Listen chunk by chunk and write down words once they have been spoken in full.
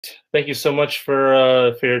Thank you so much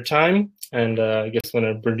for your time, and I guess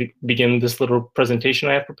I'm going to begin this little presentation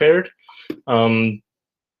I have prepared.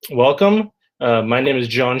 Welcome. My name is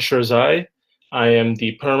John Sherzai. I am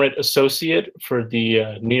the Permit Associate for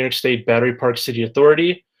the New York State Battery Park City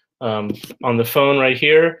Authority. On the phone right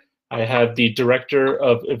here, I have the Director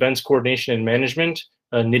of Events Coordination and Management,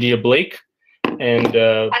 Nydia Blake. And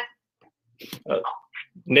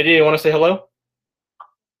Nydia, you want to say hello?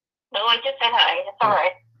 No, I just said hi. It's all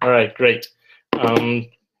right. All right, great.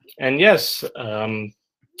 And yes,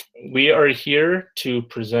 we are here to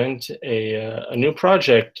present a new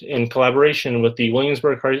project in collaboration with the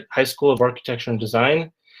Williamsburg High School of Architecture and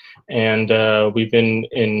Design. And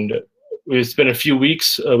it's been a few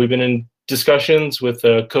weeks. We've been in discussions with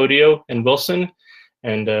Codio and Wilson,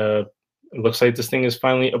 and it looks like this thing is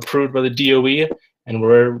finally approved by the DOE, and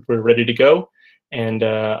we're ready to go. And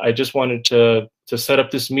I just wanted to set up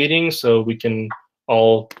this meeting so we can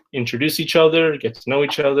all introduce each other, get to know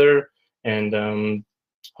each other, and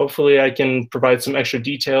hopefully I can provide some extra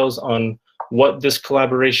details on what this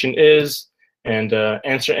collaboration is and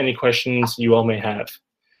answer any questions you all may have.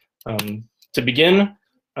 To begin,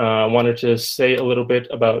 I wanted to say a little bit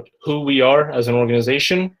about who we are as an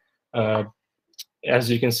organization. As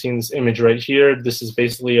you can see in this image right here, this is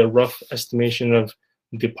basically a rough estimation of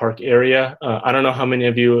the park area. I don't know how many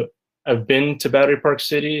of you have been to Battery Park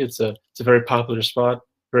City. It's a very popular spot,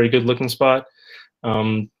 very good looking spot.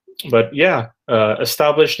 But yeah,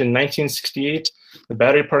 established in 1968, the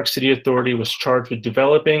Battery Park City Authority was charged with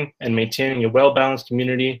developing and maintaining a well-balanced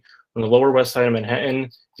community on the Lower West Side of Manhattan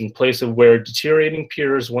in place of where deteriorating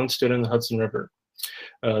piers once stood in the Hudson River.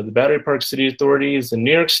 The Battery Park City Authority is a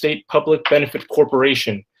New York State public benefit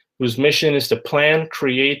corporation whose mission is to plan,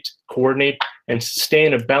 create, coordinate, and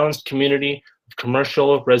sustain a balanced community of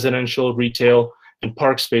commercial, residential, retail, and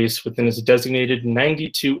park space within its designated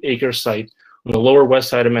 92-acre site on the Lower West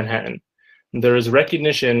Side of Manhattan. There is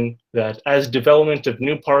recognition that as development of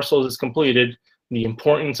new parcels is completed, the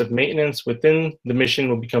importance of maintenance within the mission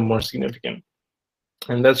will become more significant.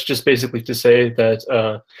 And that's just basically to say that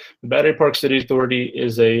the Battery Park City Authority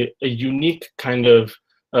is a unique kind of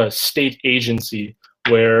state agency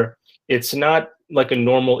where it's not like a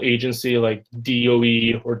normal agency like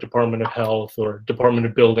DOE or Department of Health or Department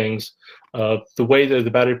of Buildings. The way that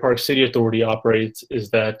the Battery Park City Authority operates is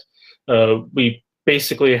that we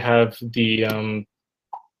basically have the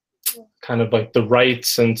kind of like the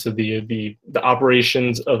rights into the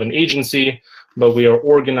operations of an agency, but we are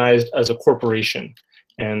organized as a corporation.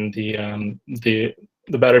 And the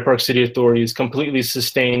Battery Park City Authority is completely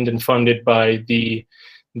sustained and funded by the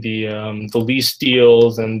lease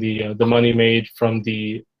deals and the money made from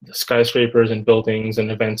the skyscrapers and buildings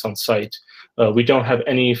and events on site. We don't have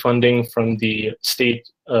any funding from the state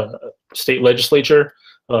legislature.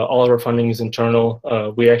 All of our funding is internal.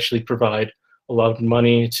 We actually provide a lot of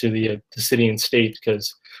money to the city and state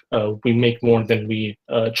because we make more than we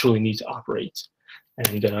truly need to operate.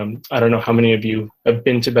 And I don't know how many of you have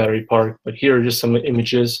been to Battery Park, but here are just some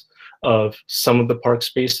images of some of the park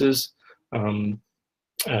spaces.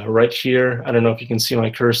 Right here, I don't know if you can see my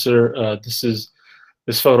cursor.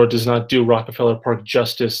 This photo does not do Rockefeller Park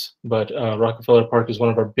justice, but Rockefeller Park is one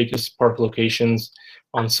of our biggest park locations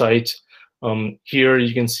on site. Here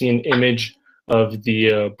you can see an image of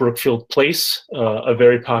the Brookfield Place, a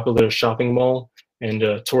very popular shopping mall and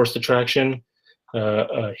tourist attraction.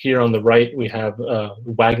 Here on the right, we have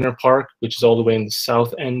Wagner Park, which is all the way in the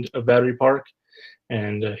south end of Battery Park.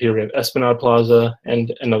 And here we have Esplanade Plaza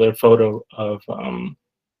and another photo of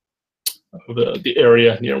the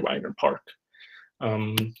area near Wagner Park.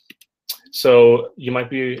 So you might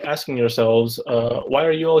be asking yourselves, why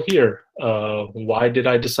are you all here? Why did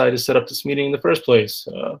I decide to set up this meeting in the first place?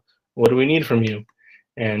 What do we need from you?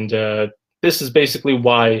 And this is basically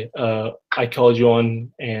why I called you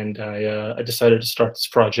on and I decided to start this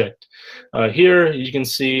project. Here you can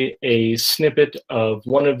see a snippet of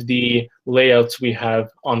one of the layouts we have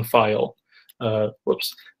on file.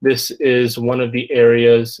 Whoops. This is one of the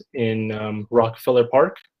areas in Rockefeller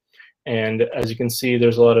Park. And as you can see,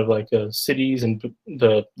 there's a lot of like cities and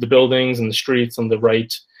the buildings and the streets on the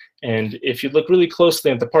right. And if you look really closely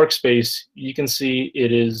at the park space, you can see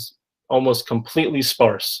it is almost completely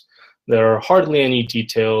sparse. There are hardly any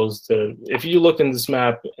details. If you look in this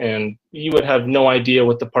map, and you would have no idea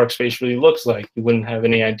what the park space really looks like. You wouldn't have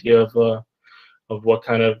any idea of what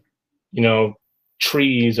kind of,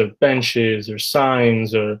 trees or benches or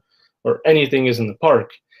signs or anything is in the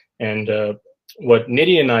park. And what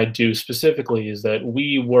Nydia and I do specifically is that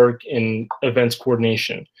we work in events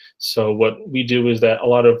coordination. So what we do is that a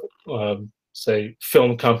lot of, say,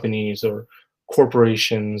 film companies or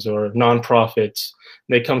corporations or nonprofits.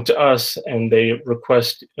 They come to us and they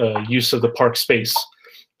request use of the park space.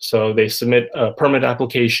 So they submit permit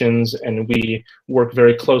applications, and we work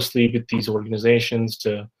very closely with these organizations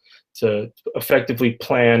to effectively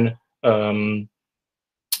plan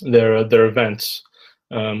their events.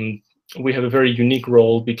 We have a very unique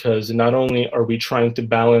role because not only are we trying to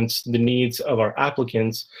balance the needs of our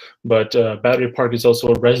applicants, but Battery Park is also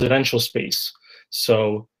a residential space.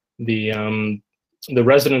 So the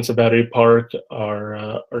residents of Battery Park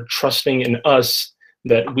are trusting in us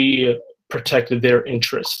that we protect their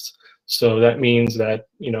interests. So that means that,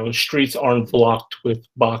 you know, streets aren't blocked with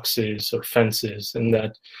boxes or fences, and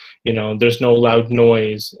that, you know, there's no loud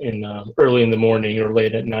noise in early in the morning or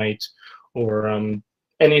late at night, or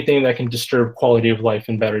anything that can disturb quality of life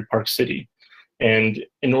in Battery Park City. And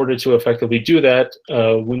in order to effectively do that,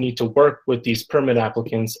 we need to work with these permit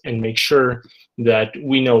applicants and make sure that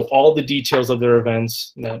we know all the details of their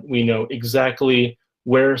events, that we know exactly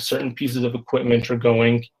where certain pieces of equipment are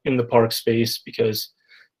going in the park space, because,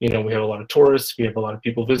 you know, we have a lot of tourists, we have a lot of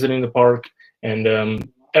people visiting the park, and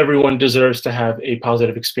everyone deserves to have a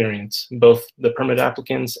positive experience, both the permit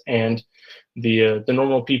applicants and the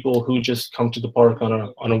normal people who just come to the park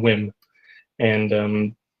on a whim.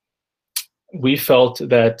 And we felt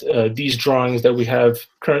that these drawings that we have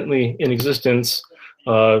currently in existence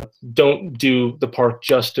don't do the park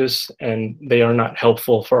justice, and they are not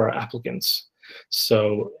helpful for our applicants.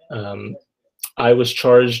 So I was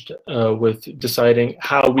charged with deciding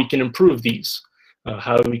how we can improve these,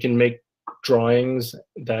 how we can make drawings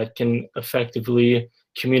that can effectively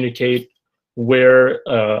communicate where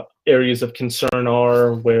areas of concern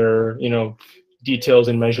are, where, you know, details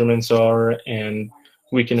and measurements are, and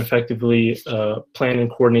we can effectively plan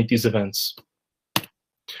and coordinate these events.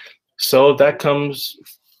 So that comes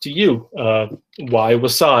to you. Why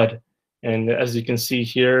WHSAD? And as you can see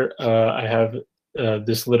here, I have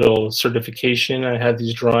this little certification. I had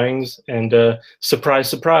these drawings, and surprise,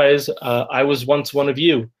 surprise, I was once one of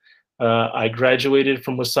you. I graduated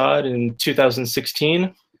from WHSAD in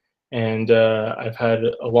 2016, and I've had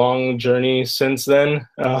a long journey since then.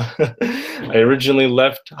 I originally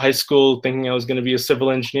left high school thinking I was going to be a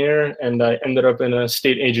civil engineer, and I ended up in a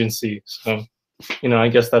state agency. So, you know, I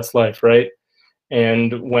guess that's life, right?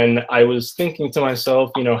 And when I was thinking to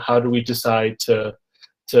myself, you know, how do we decide to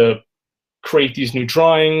create these new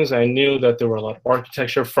drawings, I knew that there were a lot of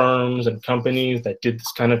architecture firms and companies that did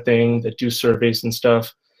this kind of thing, that do surveys and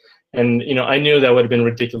stuff. And, you know, I knew that would have been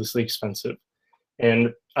ridiculously expensive.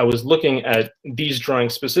 And I was looking at these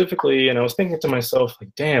drawings specifically, and I was thinking to myself,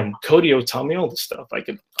 like, damn, Codio taught me all this stuff. I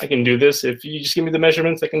can do this. If you just give me the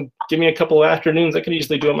measurements, I can give me a couple of afternoons, I can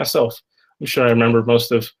easily do it myself. I'm sure I remember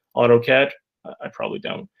most of AutoCAD. I probably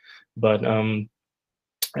don't. But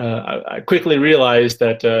I quickly realized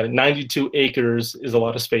that 92 acres is a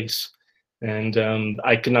lot of space. And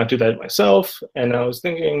I could not do that myself. And I was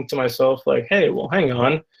thinking to myself, like, hey, well, hang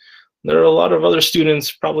on. There are a lot of other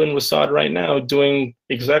students probably in WHSAD right now doing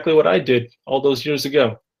exactly what I did all those years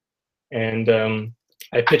ago. And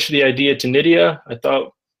I pitched the idea to Nydia. I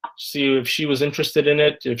thought, see if she was interested in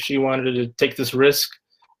it, if she wanted to take this risk.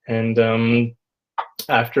 And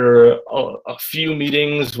after a few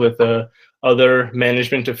meetings with other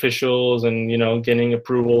management officials and, you know, getting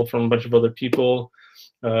approval from a bunch of other people,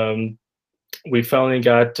 we finally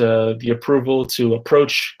got the approval to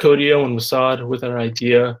approach Codio and WHSAD with our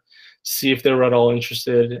idea, see if they were at all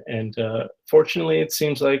interested. And fortunately, it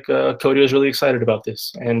seems like Codio is really excited about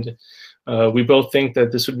this. And we both think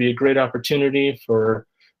that this would be a great opportunity for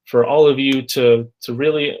all of you to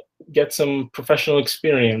really get some professional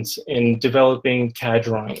experience in developing CAD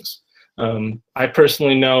drawings. I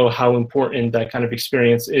personally know how important that kind of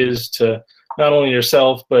experience is to not only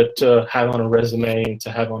yourself, but to have on a resume and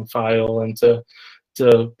to have on file, and to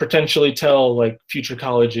potentially tell like future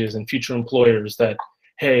colleges and future employers that,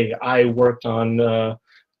 hey, I worked on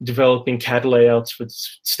developing CAD layouts for the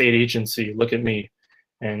state agency, look at me.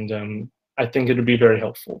 And I think it would be very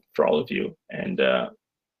helpful for all of you. And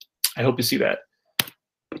I hope you see that.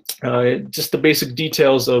 Just the basic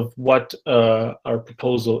details of what our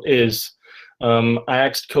proposal is. I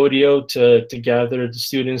asked Codio to gather the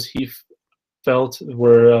students he felt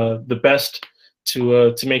were the best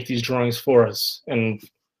to make these drawings for us. And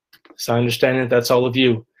so I understand that that's all of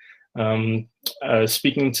you.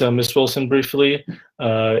 Speaking to Ms. Wilson briefly,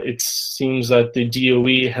 it seems that the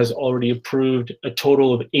DOE has already approved a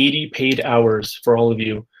total of 80 paid hours for all of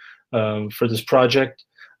you for this project.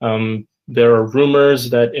 There are rumors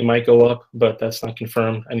that it might go up, but that's not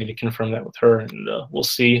confirmed. I need to confirm that with her, and we'll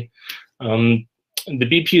see. the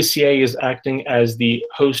BPCA is acting as the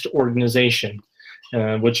host organization,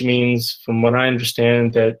 which means, from what I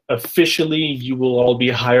understand, that officially you will all be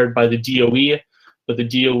hired by the DOE, but the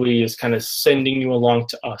DOE is kind of sending you along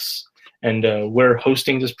to us. And we're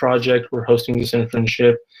hosting this project, we're hosting this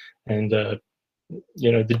internship, and the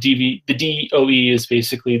DOE is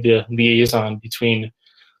basically the liaison between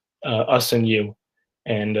us and you.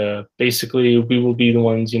 And basically, we will be the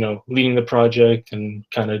ones, leading the project and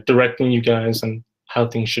kind of directing you guys on how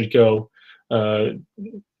things should go.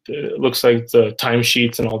 It looks like the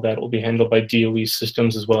timesheets and all that will be handled by DOE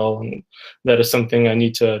systems as well, and that is something I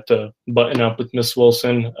need to button up with Miss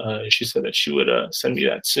Wilson. She said that she would send me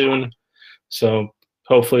that soon, so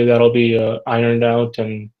hopefully that'll be ironed out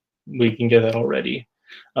and we can get that all ready.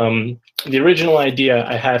 The original idea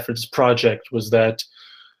I had for this project was that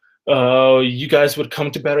you guys would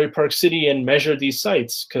come to Battery Park City and measure these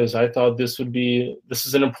sites, because I thought this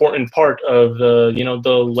is an important part of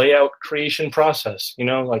the layout creation process,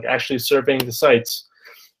 like actually surveying the sites.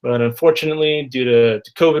 But unfortunately, due to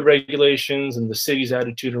COVID regulations and the city's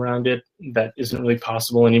attitude around it, that isn't really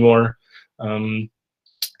possible anymore.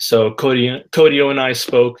 So Codio and I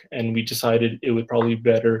spoke, and we decided it would probably be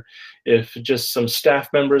better if just some staff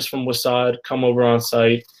members from WHSAD come over on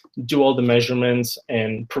site, do all the measurements,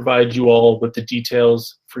 and provide you all with the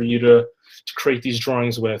details for you to create these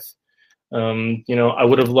drawings with. I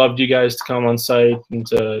would have loved you guys to come on site and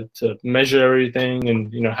to measure everything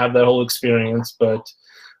and have that whole experience, but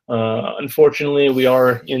unfortunately we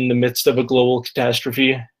are in the midst of a global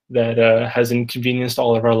catastrophe that has inconvenienced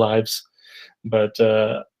all of our lives. But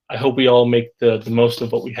I hope we all make the most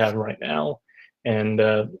of what we have right now, and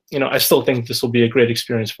I still think this will be a great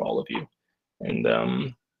experience for all of you.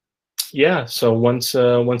 And yeah, so once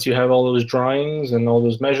you have all those drawings and all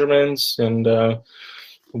those measurements, and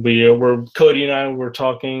Cody and I were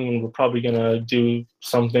talking, and we're probably gonna do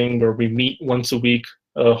something where we meet once a week.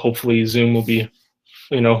 Hopefully Zoom will be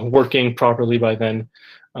working properly by then.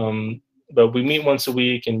 But we meet once a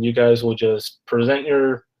week, and you guys will just present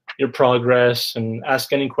your progress and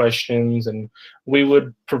ask any questions, and we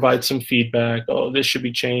would provide some feedback. Oh, this should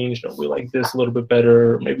be changed, or we like this a little bit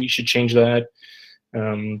better, or maybe you should change that.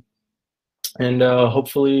 And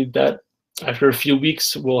hopefully that after a few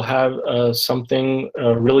weeks we'll have something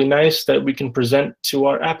really nice that we can present to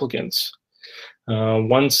our applicants.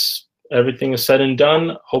 Once everything is said and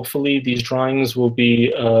done, hopefully these drawings will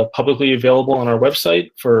be publicly available on our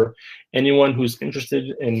website for anyone who's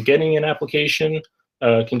interested in getting an application.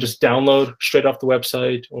 Can just download straight off the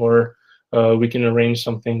website, or we can arrange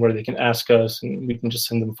something where they can ask us and we can just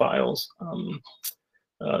send them files.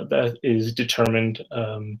 That is determined,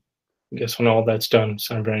 I guess, when all that's done. It's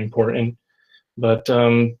not very important. But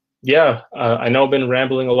yeah, I know I've been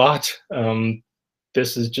rambling a lot.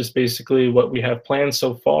 This is just basically what we have planned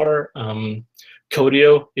so far.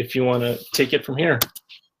 Codio, if you want to take it from here,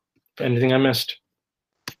 anything I missed.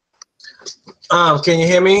 Can you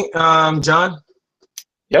hear me, John?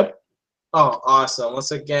 Yep. Oh, awesome.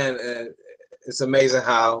 Once again, it's amazing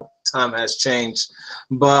how time has changed.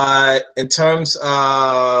 But in terms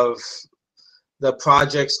of the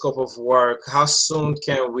project scope of work, how soon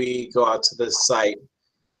can we go out to the site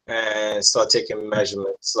and start taking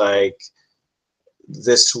measurements? Like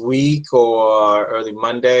this week or early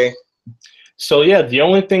Monday? So yeah, the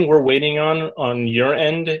only thing we're waiting on your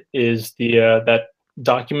end is the that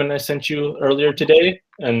document I sent you earlier today,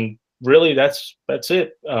 and really that's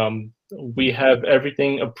it. We have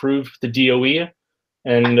everything approved for the DOE,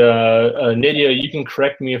 and Nydia, you can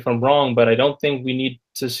correct me if I'm wrong, but I don't think we need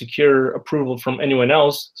to secure approval from anyone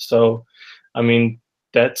else. So, I mean,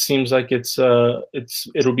 that seems like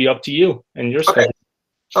it'll be up to you and your schedule.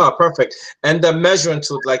 Oh, perfect. And the measuring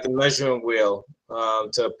tool, like the measuring wheel,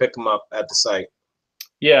 to pick them up at the site.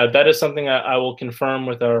 Yeah, that is something I will confirm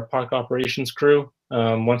with our park operations crew.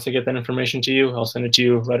 Once I get that information to you, I'll send it to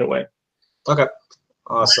you right away. Okay,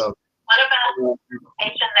 awesome. What about the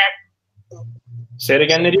indemnification letter? Say it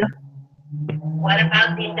again, Nydia. What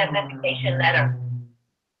about the indemnification letter?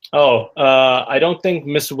 Oh, I don't think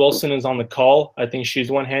Miss Wilson is on the call. I think she's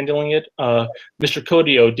the one handling it. Mr.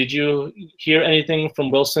 Codio, did you hear anything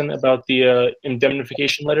from Wilson about the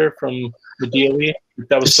indemnification letter from the DOE? If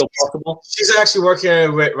that was still possible? She's actually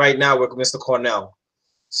working right now with Mr. Cornell.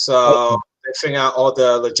 So they're figuring out all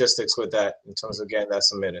the logistics with that in terms of getting that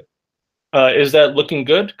submitted. Is that looking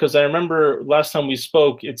good? Because I remember last time we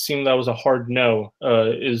spoke, it seemed that was a hard no.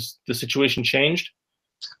 Is the situation changed?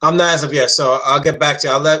 I'm not as of yet, so I'll get back to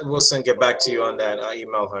you. I'll let Wilson get back to you on that. I'll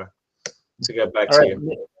email her to get back to you.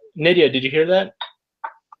 Nydia, did you hear that?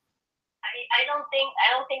 I don't think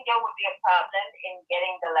there would be a problem in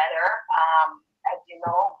getting the letter. as you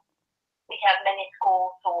know, we have many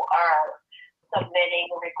schools who are submitting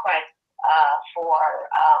requests for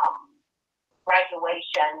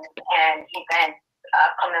graduation and events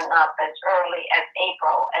coming up as early as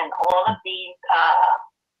April, and all of these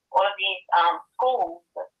schools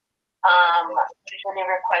usually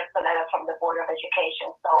request a letter from the Board of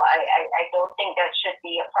Education. So I don't think that should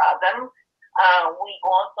be a problem. We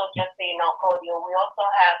also, just so you know, Claudio, we also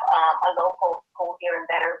have a local school here in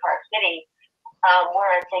Battery Park City,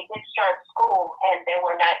 whereas they did start school and they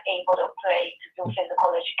were not able to do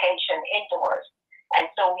physical education indoors. And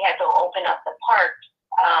so we had to open up the park,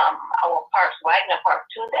 our parks, Wagner Park,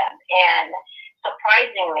 to them. And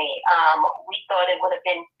surprisingly, we thought it would have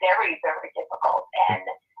been very, very difficult. And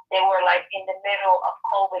they were like in the middle of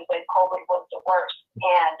COVID when COVID was the worst.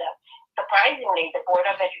 And surprisingly, the Board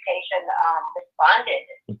of Education responded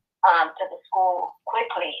to the school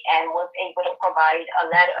quickly and was able to provide a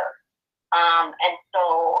letter. And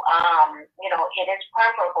so, it is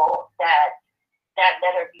preferable that that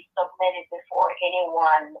letter be submitted before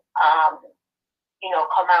anyone,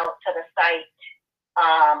 come out to the site,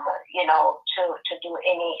 to do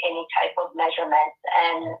any type of measurements.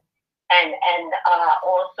 And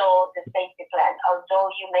also the safety plan, although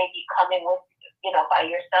you may be coming with, by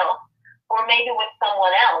yourself or maybe with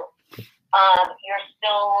someone else, you're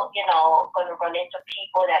still, going to run into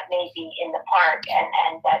people that may be in the park,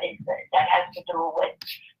 and that has to do with,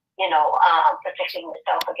 protecting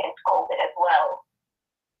yourself against COVID as well.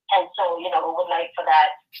 And so, we would like for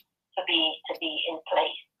that to be in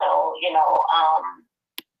place. So,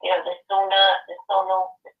 the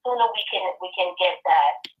sooner we can get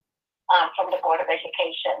that from the Board of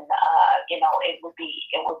Education, it would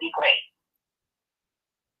be great.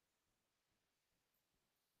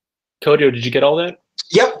 Codio, did you get all that?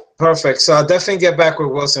 Yep, perfect. So I'll definitely get back with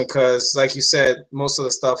Wilson because, like you said, most of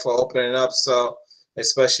the stuff are opening up. So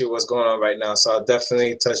especially what's going on right now. So I'll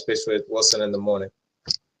definitely touch base with Wilson in the morning.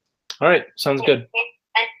 All right, sounds good.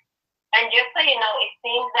 And just so you know, it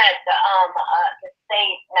seems that the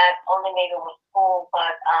state, not only maybe with school,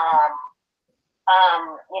 but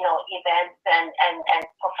events and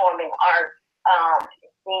performing arts, it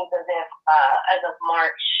seems as if as of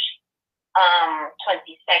March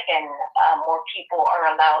 22nd, more people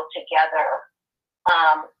are allowed to gather.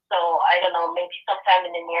 So I don't know, maybe sometime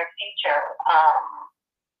in the near future,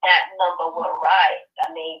 that number will rise.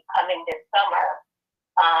 I mean, coming this summer,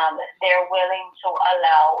 they're willing to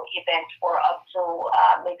allow events for up to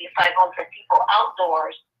maybe 500 people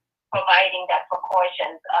outdoors, providing that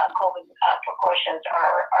precautions, COVID precautions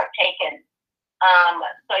are taken.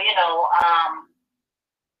 So,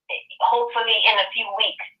 hopefully in a few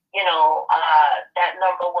weeks, that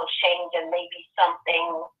number will change and maybe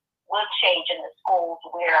something will change in the schools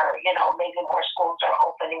where, maybe more schools are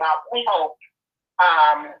opening up. We hope,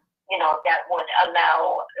 that would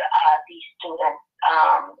allow these students,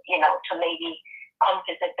 to maybe come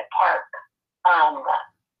visit the park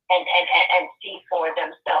and see for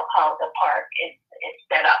themselves how the park is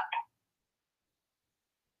set up.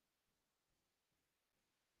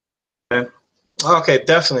 Okay,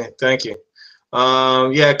 definitely. Thank you.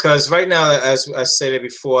 Yeah, because right now, as I stated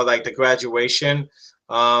before, like the graduation,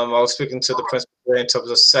 I was speaking to the principal in terms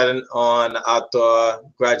of setting on outdoor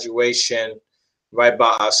graduation right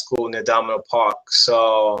by our school near Domino Park.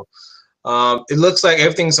 So it looks like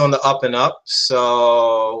everything's on the up and up.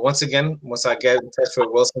 So once again, once I get in touch with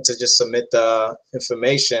Wilson to just submit the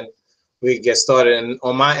information, we can get started. And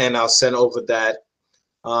on my end, I'll send over that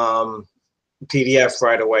PDF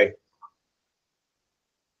right away.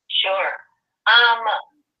 Sure.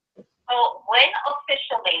 So when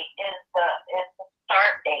officially is the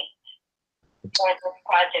start date for this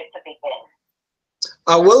project to begin?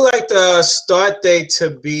 I would like the start date to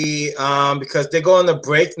be because they go on the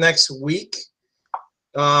break next week.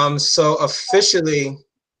 So officially,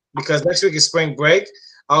 because next week is spring break,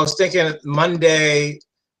 I was thinking Monday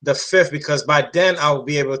the 5th, because by then I will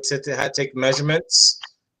be able to take measurements,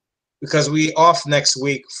 because we off next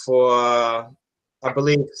week for I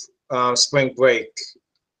believe spring break.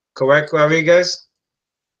 Correct, Rodriguez?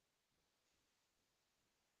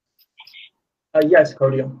 Yes,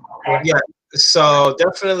 Claudio. Yeah. So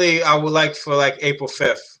definitely, I would like for like April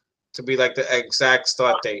 5th to be like the exact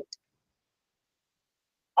start date.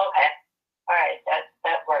 Okay. All right.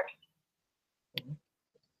 That works.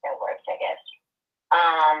 That works, I guess.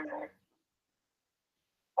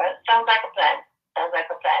 Well, sounds like a plan.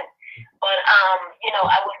 But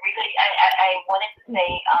I would really, I wanted to say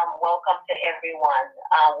welcome to everyone.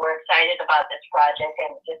 We're excited about this project,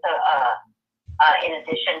 and just a in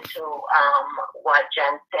addition to what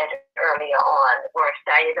Jen said earlier on, we're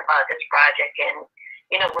excited about this project, and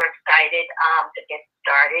we're excited to get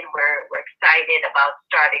started. We're excited about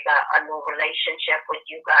starting a new relationship with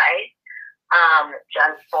you guys.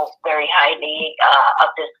 John spoke very highly of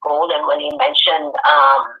this school, and when he mentioned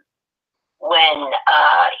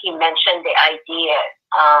the idea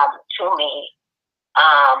to me,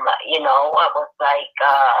 I was like,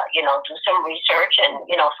 do some research and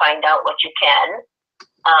find out what you can.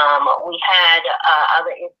 We had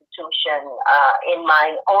other institutions in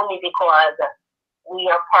mind only because we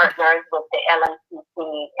are partners with the LMCC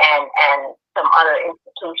and some other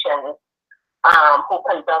institutions who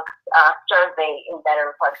conduct survey in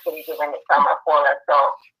Better Park City during the summer for us. So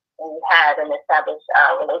we had an established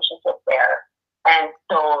relationship there. And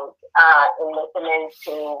so in listening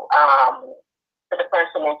to the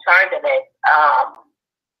person in charge of it,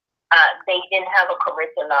 they didn't have a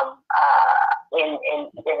curriculum in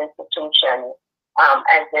their institution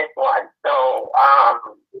as this one. So,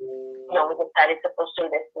 we decided to pursue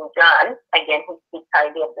this through John. Again, he speaks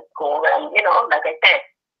highly of the school. And, like I said,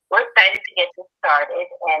 we're excited to get this started.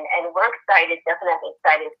 And we're excited, definitely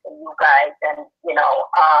excited for you guys. And,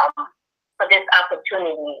 for this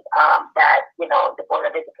opportunity that, the Board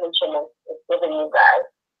of Education is giving you guys.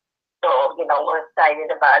 So, we're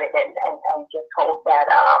excited about it and just hope that,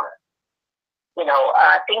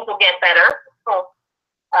 things will get better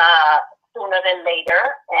sooner than later,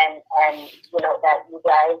 and that you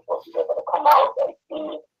guys will be able to come out and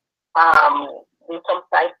see, do some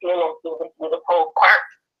sightseeing and see this beautiful park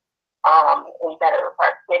in Better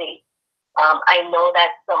Park City. I know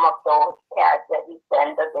that some of those ads that we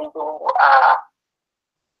send doesn't do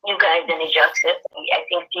you guys any justice. I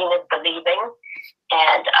think Gene is believing,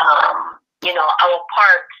 and our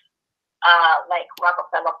parks, like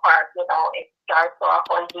Rockefeller Park, it starts off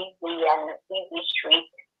on DZ and DZ Street,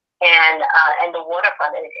 and the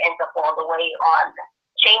waterfront, and it ends up all the way on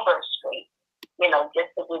Chambers Street. Just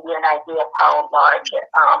to give you an idea of how large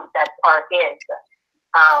that park is,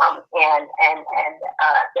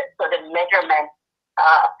 so the measurements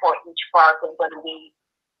for each park is going to be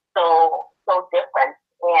so different,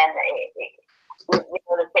 and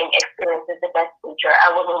the same experience is the best teacher.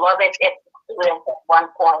 I would love it if students at one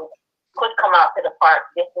point could come out to the park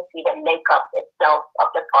just to see the makeup itself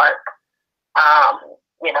of the park.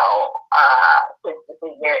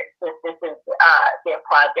 Since this is their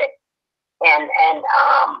project, and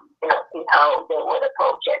see how they would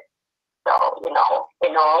approach it. So,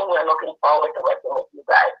 we're looking forward to working with you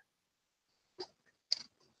guys.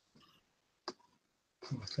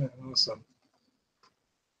 Okay, awesome.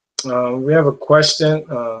 We have a question.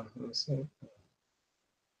 Let's see.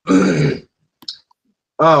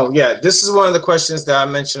 Oh, yeah, this is one of the questions that I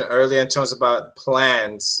mentioned earlier in terms about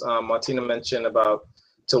plans. Martina mentioned about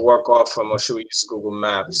to work off from, or should we use Google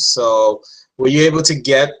Maps? So were you able to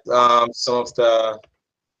get some of the,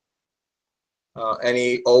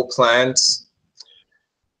 any old plans?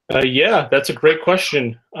 Yeah, that's a great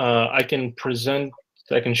question. I can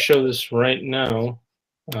show this right now.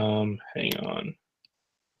 Hang on.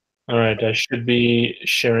 All right, I should be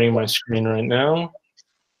sharing my screen right now.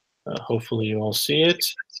 Hopefully you all see it.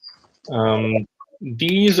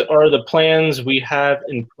 These are the plans we have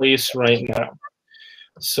in place right now.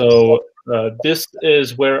 So this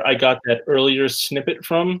is where I got that earlier snippet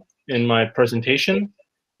from in my presentation.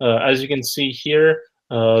 As you can see here,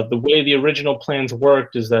 the way the original plans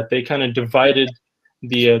worked is that they kind of divided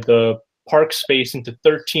the park space into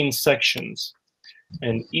 13 sections.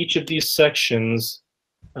 And each of these sections,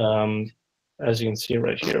 as you can see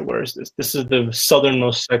right here, where is this? This is the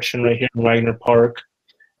southernmost section right here in Wagner Park.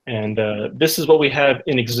 And this is what we have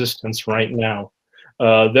in existence right now.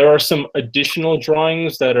 There are some additional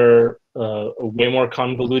drawings that are way more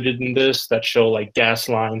convoluted than this, that show like gas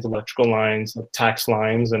lines, electrical lines, tax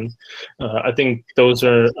lines, and I think those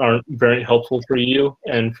aren't very helpful for you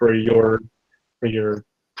and for your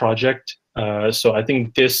project. So I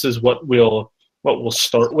think this is what we'll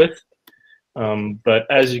start with. But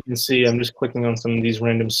as you can see, I'm just clicking on some of these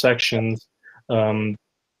random sections,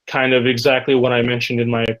 kind of exactly what I mentioned in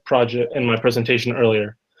my presentation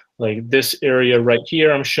earlier. Like this area right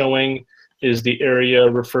here I'm showing is the area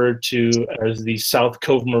referred to as the South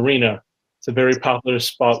Cove Marina. It's a very popular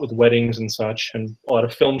spot with weddings and such, and a lot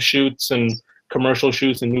of film shoots and commercial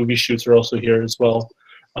shoots and movie shoots are also here as well.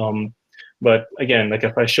 But again, like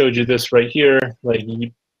if I showed you this right here, like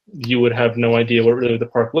you would have no idea what really the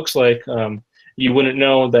park looks like. You wouldn't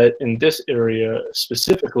know that in this area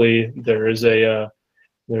specifically there's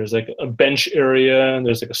like a bench area, and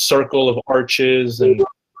there's like a circle of arches, and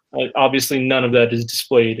Obviously, none of that is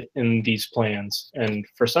displayed in these plans, and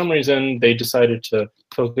for some reason, they decided to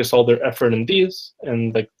focus all their effort in these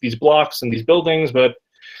and like these blocks and these buildings, but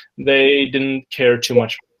they didn't care too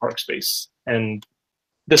much for park space. And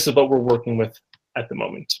this is what we're working with at the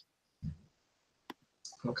moment.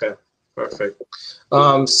 Okay, perfect.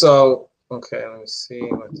 So, okay, let me see.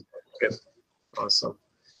 Okay, awesome.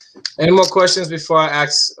 Any more questions before I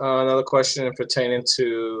ask another question pertaining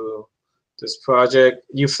to this project?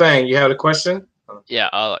 Fang, you have a question? Yeah,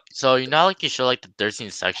 so like you show like the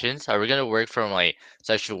 13 sections. Are we gonna work from like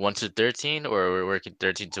section 1 to 13, or are we working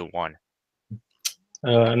 13 to 1?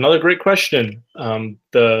 Another great question.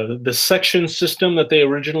 The section system that they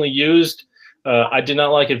originally used, I did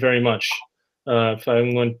not like it very much. If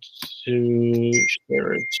I'm going to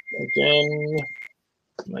share it again,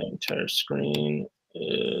 my entire screen.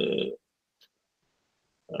 All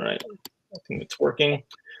right, I think it's working.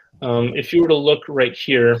 If you were to look right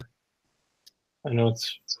here, I know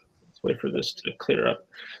let's wait for this to clear up.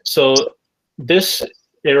 So this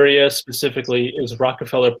area specifically is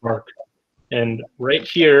Rockefeller Park. And right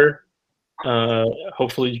here,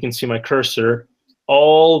 hopefully you can see my cursor,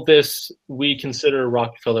 all this we consider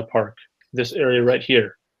Rockefeller Park, this area right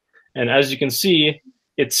here. And as you can see,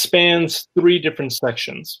 it spans 3 different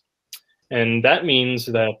sections. And that means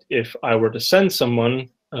that if I were to send someone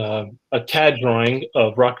a CAD drawing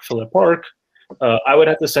of Rockefeller Park, I would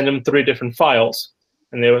have to send them 3 different files.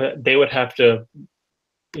 And they would have to,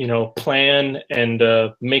 you know, plan and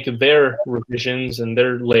make their revisions and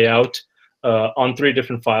their layout on 3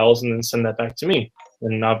 different files and then send that back to me.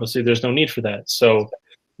 And obviously there's no need for that. So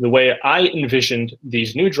the way I envisioned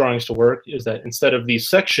these new drawings to work is that instead of these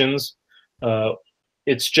sections,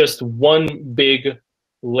 it's just one big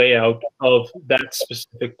layout of that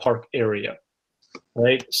specific park area,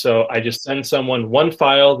 right? So I just send someone one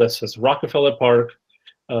file that says Rockefeller Park.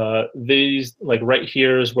 These, like right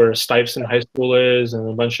here is where Stuyvesant High School is, and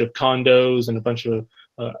a bunch of condos and a bunch of,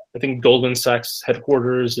 I think Goldman Sachs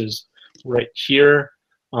headquarters is right here.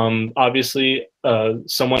 Obviously,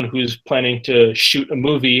 someone who's planning to shoot a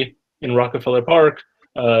movie in Rockefeller Park,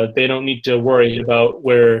 they don't need to worry about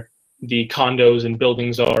where the condos and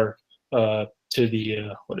buildings are to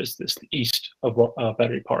the, what is this, the east of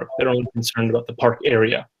Battery Park. They're only concerned about the park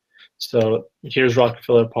area. So here's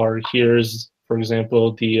Rockefeller Park. Here's, for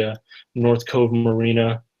example, the North Cove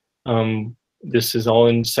Marina. This is all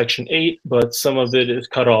in Section 8, but some of it is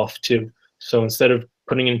cut off too. So instead of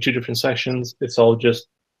putting in 2 different sections, it's all just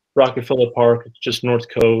Rockefeller Park, it's just North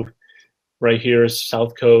Cove. Right here is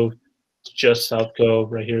South Cove, it's just South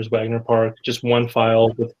Cove. Right here is Wagner Park, just one file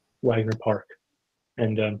with Wagner Park.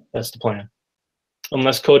 And that's the plan.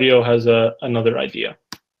 Unless Codio has another idea.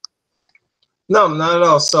 No, not at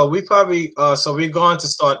all. So we probably, so we're going to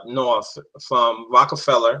start north from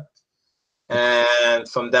Rockefeller, and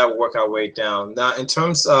from that work our way down. Now, in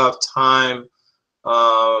terms of time,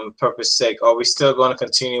 purpose sake, are we still going to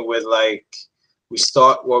continue with like we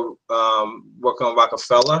start work on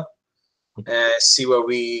Rockefeller and see where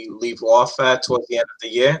we leave off at towards the end of the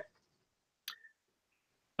year?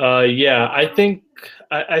 Yeah, I think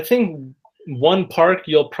one park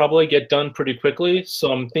you'll probably get done pretty quickly.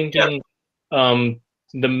 So I'm thinking the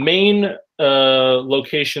main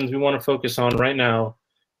locations we want to focus on right now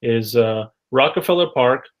is Rockefeller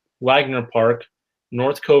Park, Wagner Park,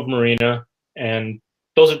 North Cove Marina, and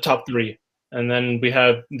those are top 3. And then we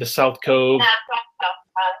have the South Cove.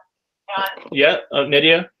 Yeah,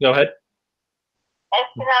 Nydia, go ahead.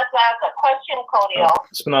 Esplanade Plaza, question, Codio.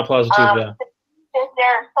 Esplanade Plaza too, yeah. Since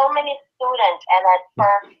there are so many students, and at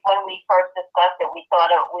first, when we first discussed it, we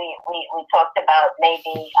thought we talked about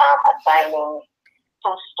maybe assigning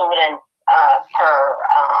 2 students per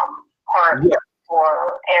part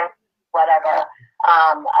or whatever.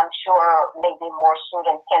 I'm sure maybe more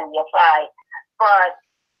students can be applied. But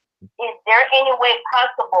is there any way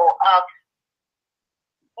possible of,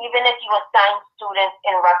 even if you assign students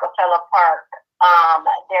in Rockefeller Park,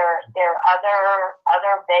 there are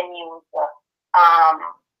other venues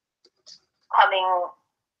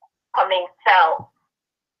coming south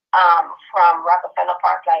from Rockefeller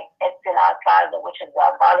Park, like Esplanade Plaza, which is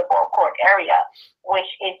a volleyball court area, which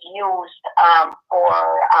is used for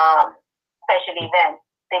special events,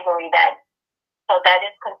 bigger events. So that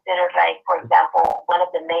is considered, like, for example, one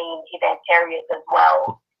of the main event areas as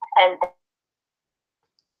well. And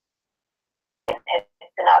in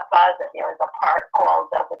Esplanade Plaza, there is a park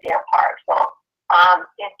called the Deer Park. So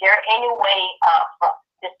is there any way for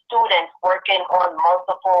the students working on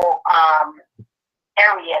multiple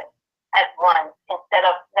areas at once, instead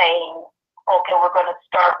of saying, okay, we're going to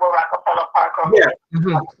start with Rockefeller Park or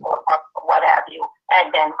Park, or what have you,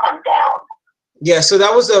 and then come down. Yeah, so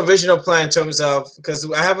that was the original plan in terms of, because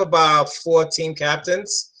I have about 4 team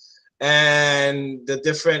captains and the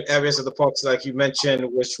different areas of the parks, like you mentioned,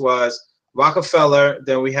 which was Rockefeller,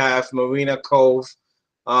 then we have Marina Cove,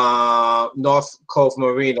 North Cove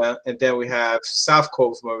Marina, and then we have South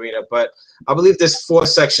Cove Marina. But I believe there's 4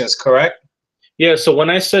 sections, correct? Yeah, so when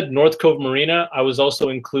I said North Cove Marina, I was also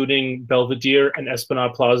including Belvedere and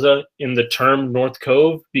Esplanade Plaza in the term North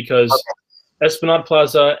Cove, because Esplanade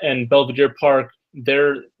Plaza and Belvedere Park,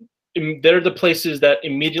 they're the places that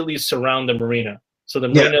immediately surround the marina. So the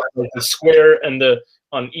marina is the square, and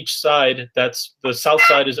on each side, that's the south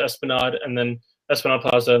side is Esplanade, and then Esplanade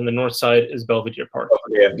Plaza, and the north side is Belvedere Park.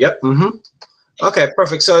 Yeah. Yep. Okay,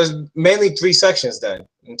 perfect. So it's mainly 3 sections then,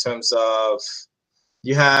 in terms of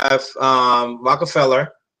you have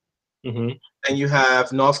Rockefeller, and you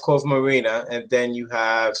have North Cove Marina, and then you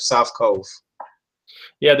have South Cove.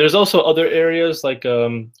 Yeah, there's also other areas like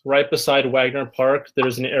right beside Wagner Park,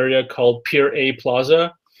 there's an area called Pier A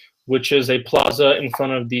Plaza, which is a plaza in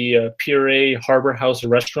front of the Pier A Harbor House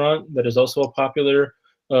restaurant that is also a popular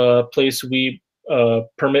place we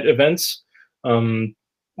permit events,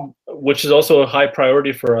 which is also a high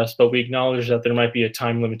priority for us, but we acknowledge that there might be a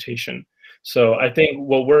time limitation. So I think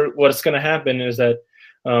what's going to happen is that,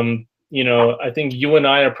 I think you and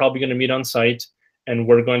I are probably going to meet on site, and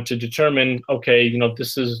we're going to determine, okay,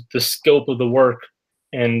 this is the scope of the work,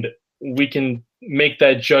 and we can make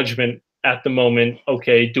that judgment at the moment.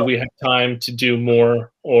 Okay, do we have time to do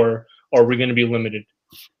more, or are we going to be limited?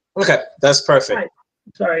 Okay, that's perfect. Right.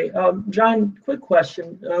 Sorry, John, quick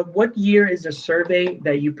question. What year is the survey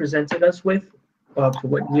that you presented us with? For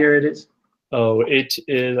what year it is? Oh, it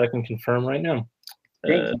is, I can confirm right now.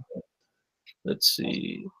 Thank you. Let's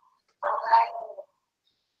see.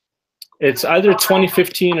 It's either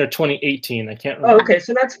 2015 or 2018. I can't remember. Oh, okay,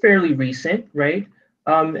 so that's fairly recent, right?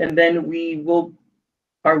 And then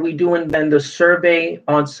are we doing then the survey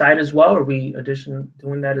on site as well? Are we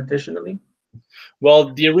doing that additionally?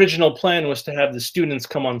 Well, the original plan was to have the students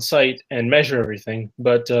come on site and measure everything,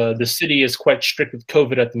 but the city is quite strict with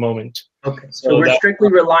COVID at the moment. Okay, so we're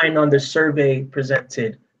strictly relying on the survey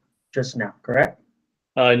presented just now, correct?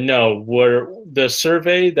 No, the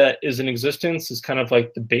survey that is in existence is kind of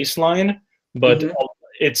like the baseline, but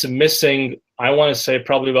it's missing, I want to say,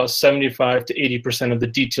 probably about 75 to 80% of the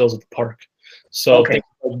details of the park. So, okay,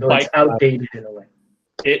 so it's outdated in a way.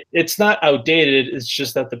 It's not outdated. It's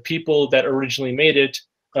just that the people that originally made it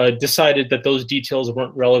decided that those details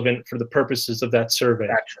weren't relevant for the purposes of that survey.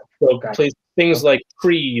 Gotcha. So things like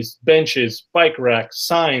trees, benches, bike racks,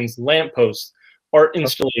 signs, lampposts, art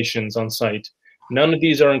installations on site. None of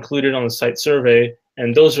these are included on the site survey,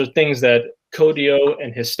 and those are things that Codio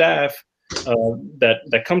and his staff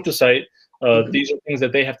that come to site, these are things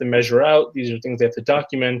that they have to measure out. These are things they have to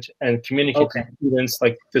document and communicate to students,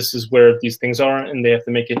 like this is where these things are, and they have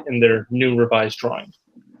to make it in their new revised drawing.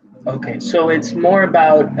 Okay, so it's more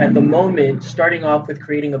about, at the moment, starting off with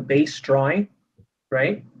creating a base drawing,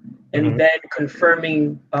 right? And then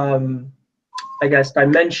confirming, I guess,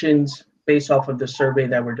 dimensions based off of the survey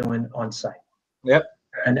that we're doing on site. Yep.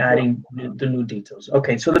 And adding the new details.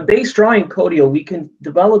 Okay, so the base drawing, Codio, we can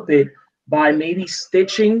develop it by maybe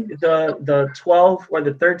stitching the 12 or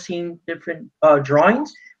the 13 different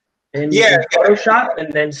drawings in Photoshop,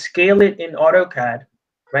 and then scale it in AutoCAD,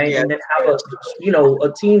 right? And then have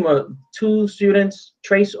a team of 2 students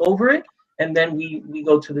trace over it, and then we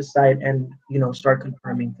go to the site and start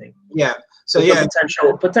confirming things. Yeah. So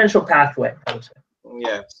potential pathway, I would say.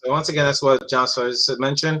 Yeah. So once again, that's what John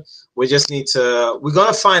mentioned. We just need to. We're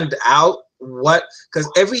gonna find out because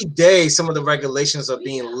every day some of the regulations are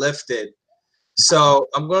being lifted. So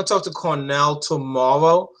I'm gonna talk to Cornell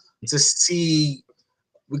tomorrow to see,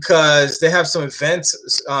 because they have some events.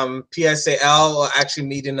 PSAL are actually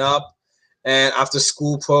meeting up, and after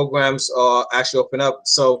school programs are actually open up.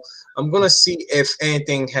 So I'm gonna see if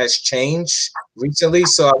anything has changed recently.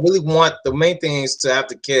 So I really want, the main thing is to have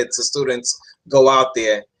the students go out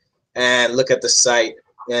there and look at the site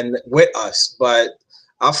and with us. But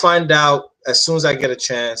I'll find out as soon as I get a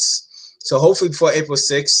chance. So hopefully before April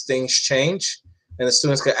 6th, things change and the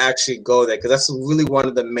students can actually go there, because that's really one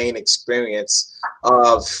of the main experience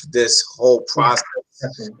of this whole process.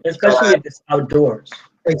 Especially if it's outdoors.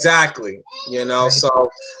 Exactly.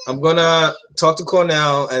 So I'm gonna talk to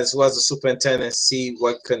Cornell as well as the superintendent, see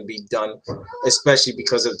what can be done, especially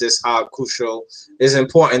because of this, how crucial is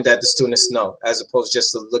important that the students know, as opposed to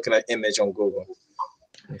just looking at image on Google.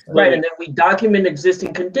 Right, and then we document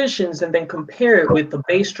existing conditions and then compare it with the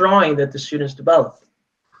base drawing that the students develop.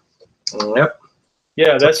 Yep.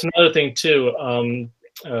 Yeah, that's another thing too.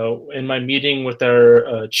 in my meeting with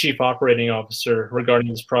our chief operating officer regarding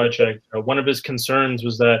this project, one of his concerns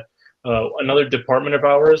was that another department of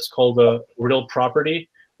ours called Real Property,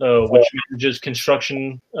 which manages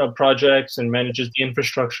construction projects and manages the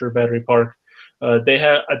infrastructure of Battery Park. They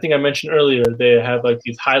have, I think I mentioned earlier, they have like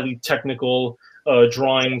these highly technical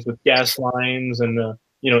drawings with gas lines and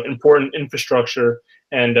important infrastructure.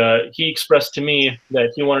 And he expressed to me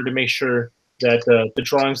that he wanted to make sure that the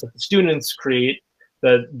drawings that the students create,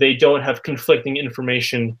 that they don't have conflicting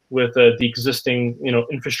information with the existing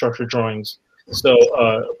infrastructure drawings. So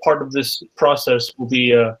part of this process will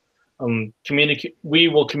be we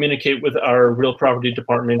will communicate with our real property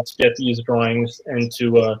department to get these drawings and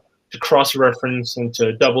to cross-reference and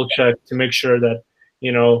to double-check to make sure that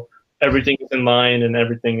everything is in line and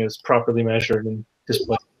everything is properly measured and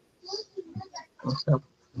displayed. Okay.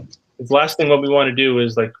 The last thing what we want to do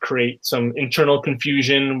is like create some internal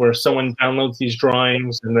confusion where someone downloads these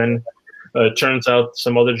drawings and then turns out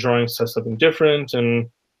some other drawings have something different, and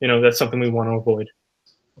that's something we want to avoid.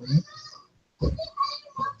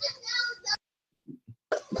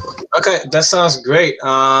 Okay, that sounds great.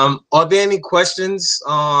 Are there any questions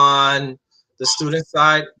on the student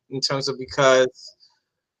side in terms of, because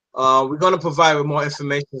we're going to provide with more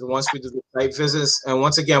information once we do the site visits, and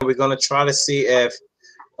once again we're going to try to see if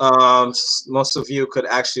most of you could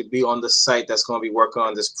actually be on the site that's going to be working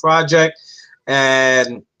on this project,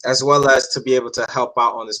 and as well as to be able to help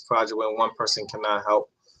out on this project when one person cannot help.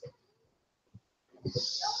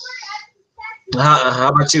 How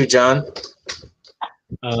about you, John?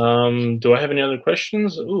 Do I have any other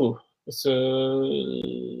questions? Ooh,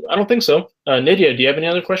 I don't think so. Nydia, do you have any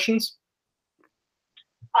other questions?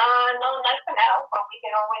 No, not for now, but we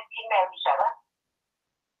can always email each other.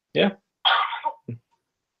 Yeah.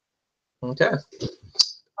 Okay.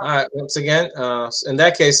 All right. Once again, in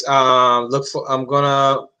that case, I'm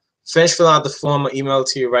gonna finish filling out the form and email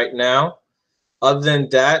to you right now. Other than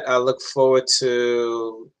that, I look forward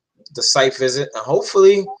to the site visit, and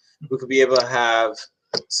hopefully we could be able to have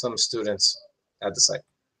some students at the site.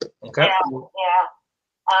 Okay. Yeah.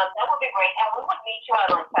 That would be great, and we would meet you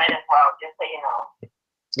out on site as well, just so you know.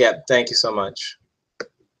 Yeah. Thank you so much.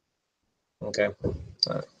 Okay. All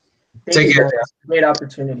right. Take Take care. care. Great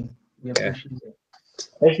opportunity. We Okay. appreciate it.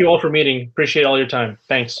 Thank you all for meeting. Appreciate all your time.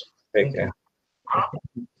 Thanks. Take care. All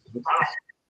right.